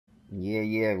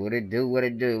Yeah, what it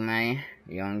do, man?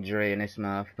 Young Dre and this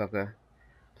motherfucker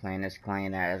playing this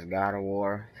clean ass God of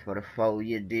War for the foe,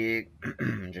 you dig?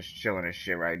 Just chilling this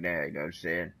shit right now, you know what I'm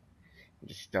saying?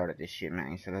 Just started this shit,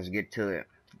 man, so let's get to it.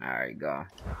 Alright, go.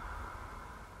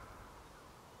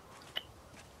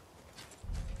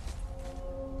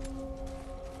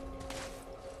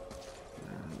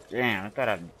 Damn, I thought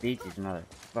I beat these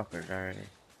motherfuckers already.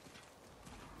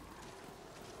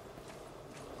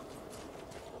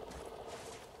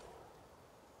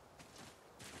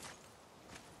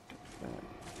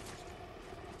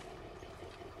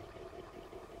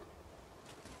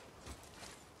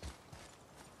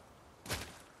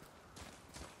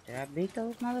 Did I beat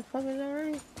those motherfuckers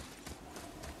already?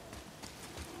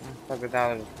 Motherfuckers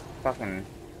I was fucking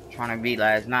trying to beat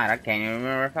last night. I can't even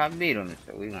remember if I beat them,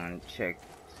 so we gonna check.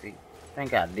 See, I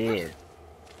think I did.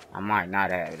 I might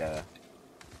not have, though.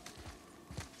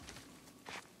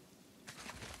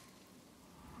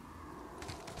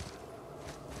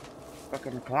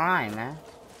 Fucking climb, man.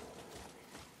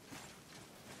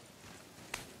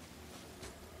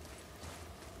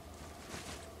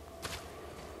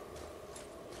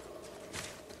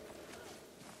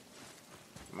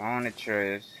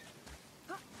 Monitors.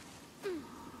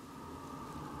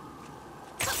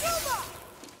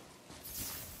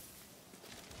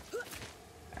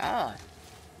 Ah,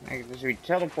 niggas just be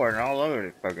teleporting all over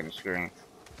the fucking screen.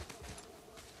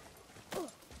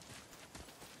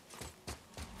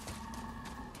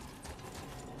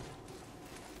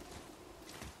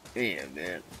 Yeah,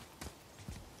 man.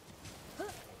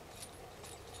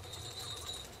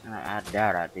 I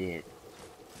doubt I did.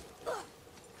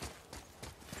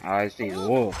 All I see is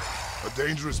wolf. A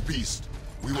dangerous beast.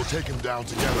 We will take him down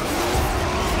together.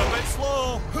 A bit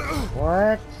slow.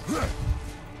 What?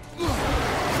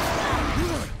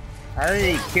 How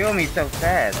did he kill me so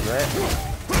fast, bro?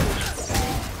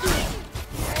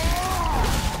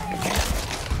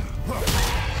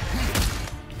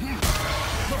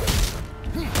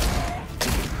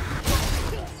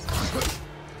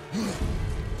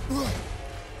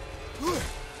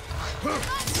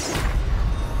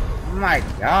 Oh my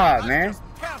god, man.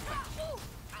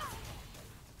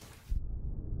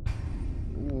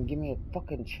 Give me a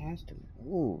fucking chance to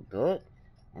move, dude.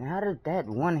 And how did that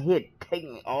one hit take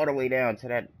me all the way down to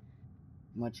that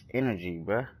much energy,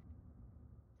 bruh?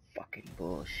 Fucking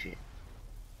bullshit.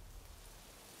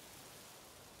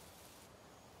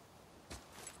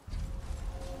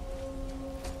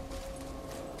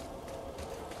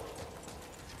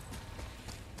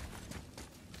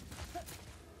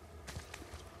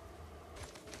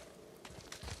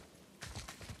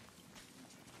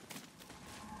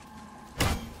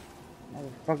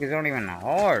 Motherfuckers aren't even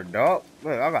hard, dog.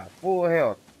 Look, I got full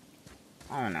health.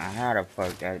 I don't know how the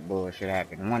fuck that bullshit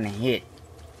happened. One hit.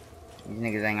 These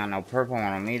niggas ain't got no purple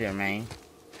on them either, man.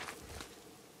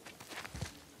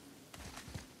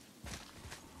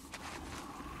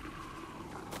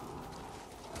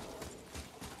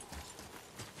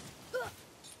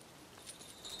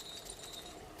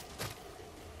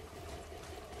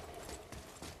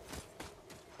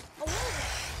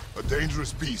 A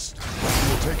dangerous beast.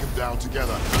 We will take him down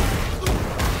together.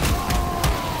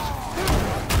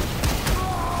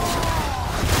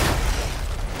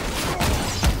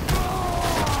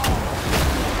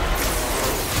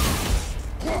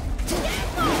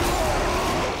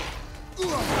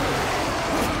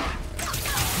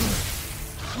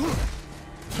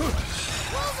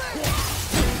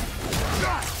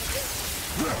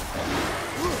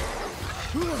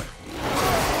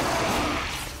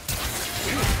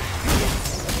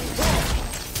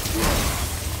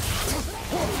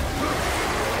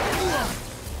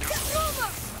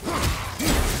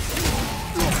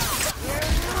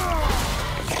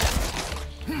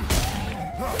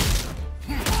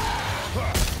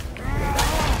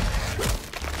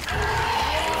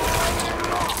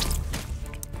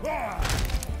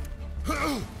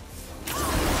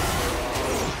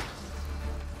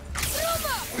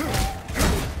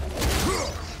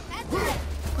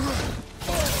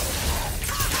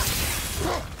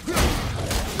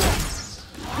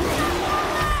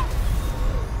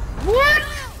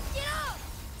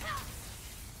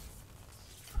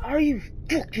 Are you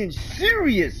fucking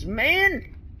serious,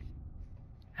 man?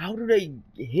 How do they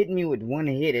hit me with one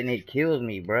hit and it kills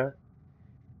me, bruh?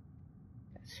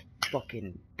 That's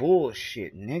fucking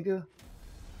bullshit, nigga.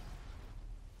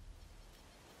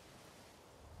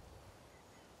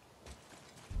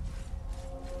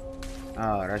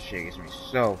 Oh, that shit gets me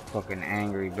so fucking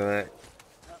angry, bud.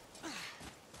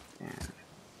 Damn.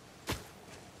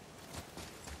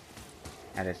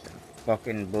 That is some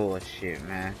fucking bullshit,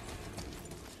 man.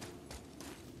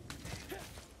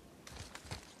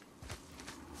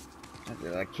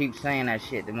 I keep saying that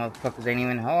shit. The motherfuckers ain't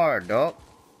even hard, dog.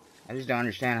 I just don't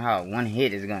understand how one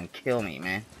hit is gonna kill me,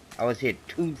 man. I was hit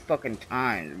 2 fucking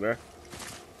times, bro.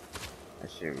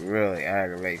 That shit really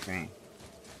aggravates me.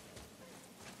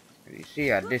 You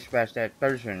see, I dispatched that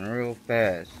person real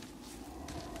fast.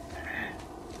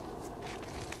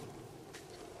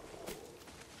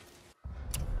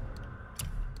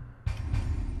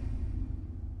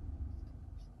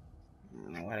 I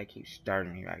don't know why they keep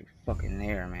starting me right fucking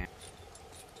there, man.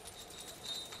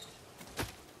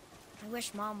 I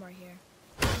wish Mom were here.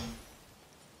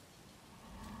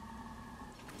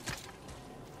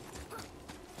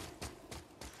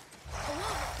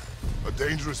 A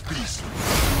dangerous beast. We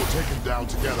will take him down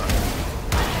together.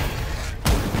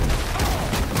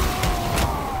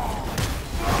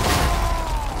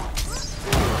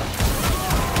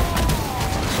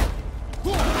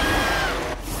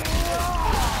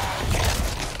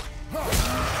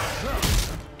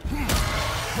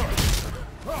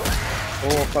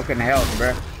 Full fucking health,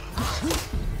 bruh.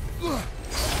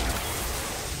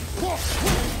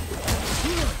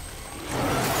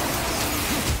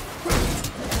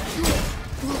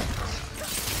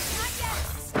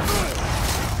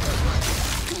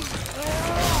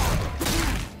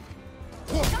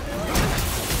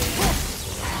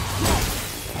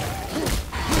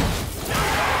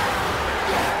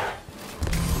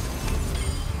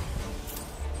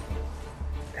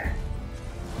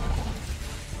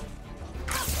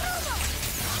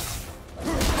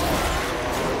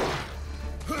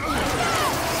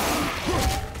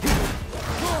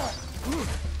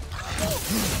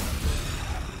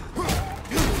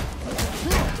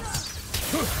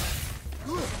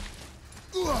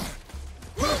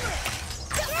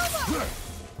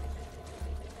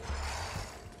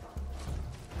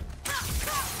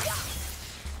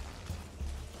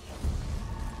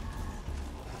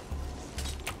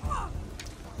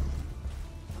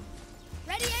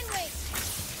 Ready and wait.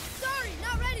 Sorry,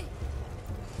 not ready.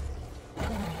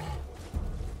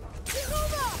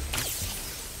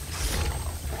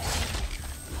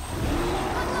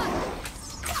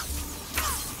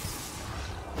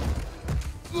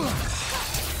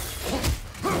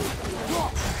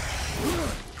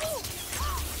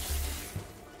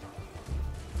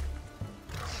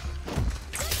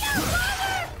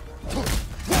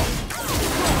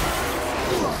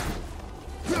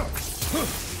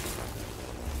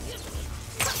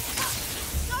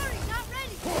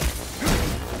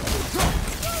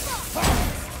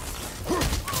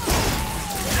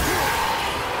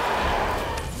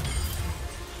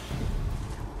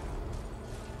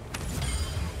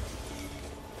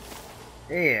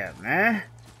 Yeah, man.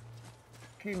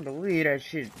 Can't believe that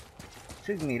shit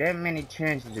took me that many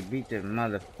chances to beat the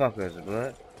motherfuckers,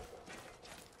 blood.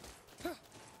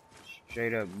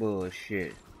 Straight up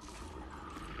bullshit.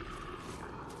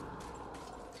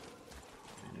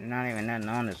 Not even nothing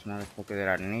on this motherfucker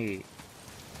that I need.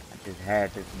 I just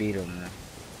had to beat him.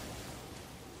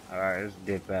 Alright, let's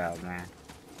dip out, man.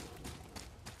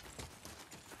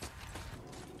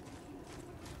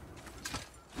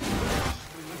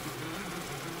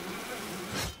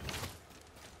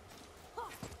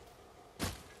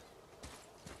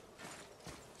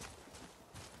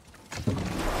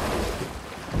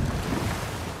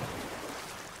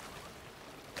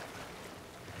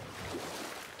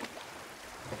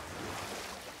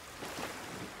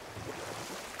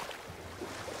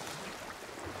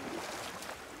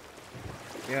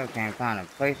 Still can't find a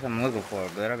place I'm looking for,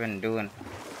 but I've been looking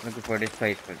for this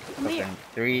place for fucking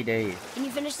 3 days. Can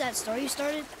you finish that story you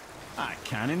started? I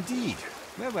can indeed.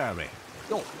 Where were we?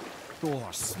 Oh,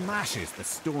 Thor smashes the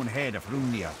stone head of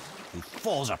Hrungnir, who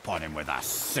falls upon him with a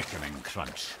sickening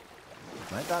crunch.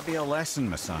 Let that be a lesson,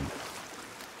 my son.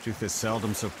 Truth is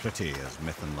seldom so pretty as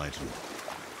myth and legend.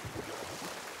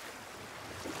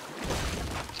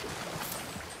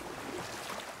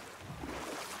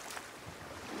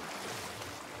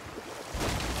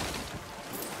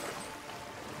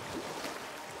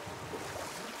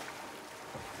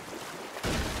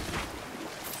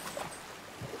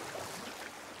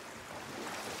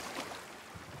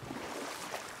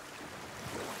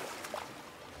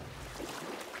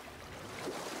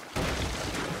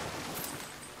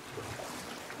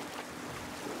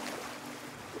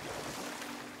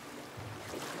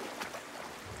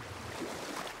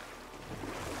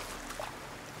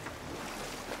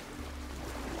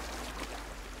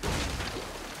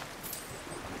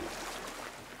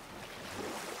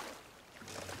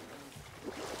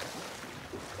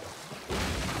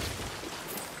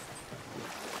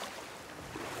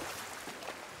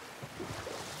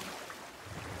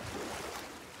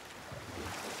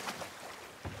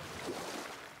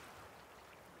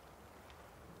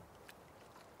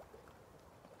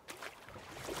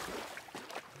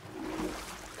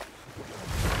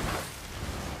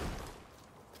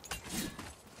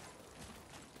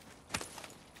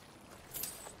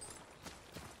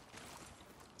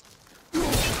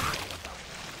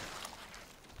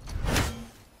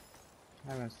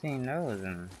 haven't seen those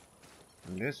in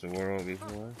this world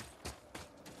before.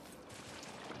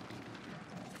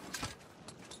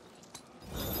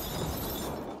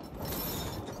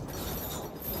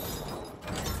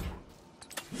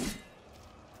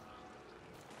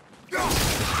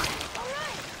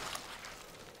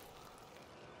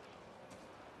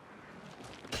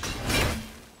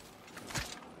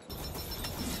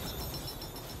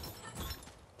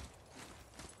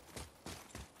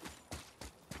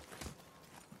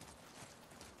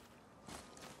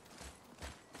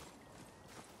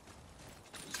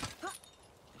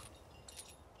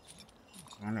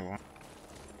 I wonder why.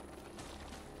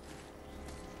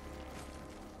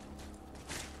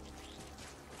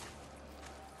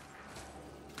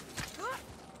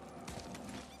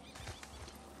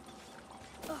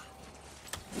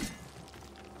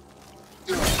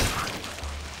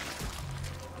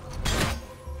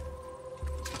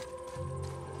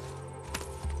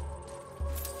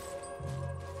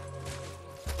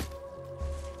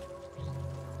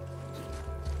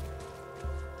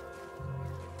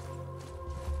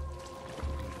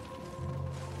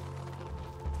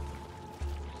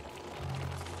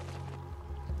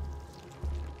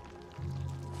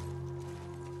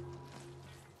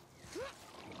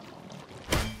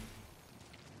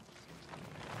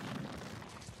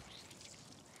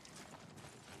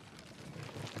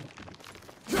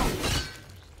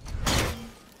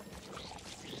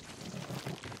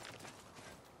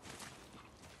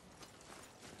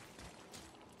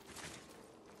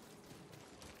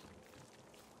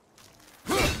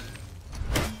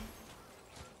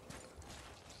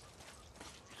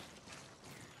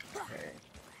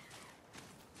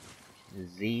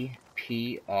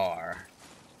 ZPR.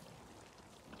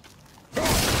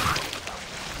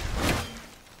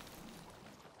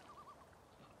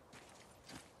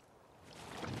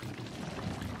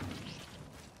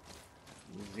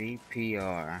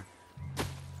 ZPR.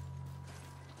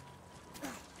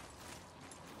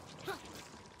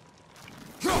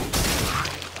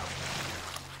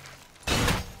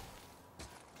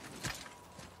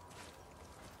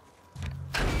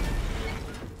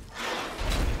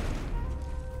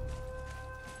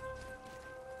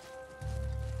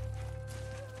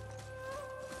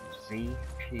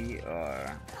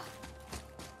 ZPR.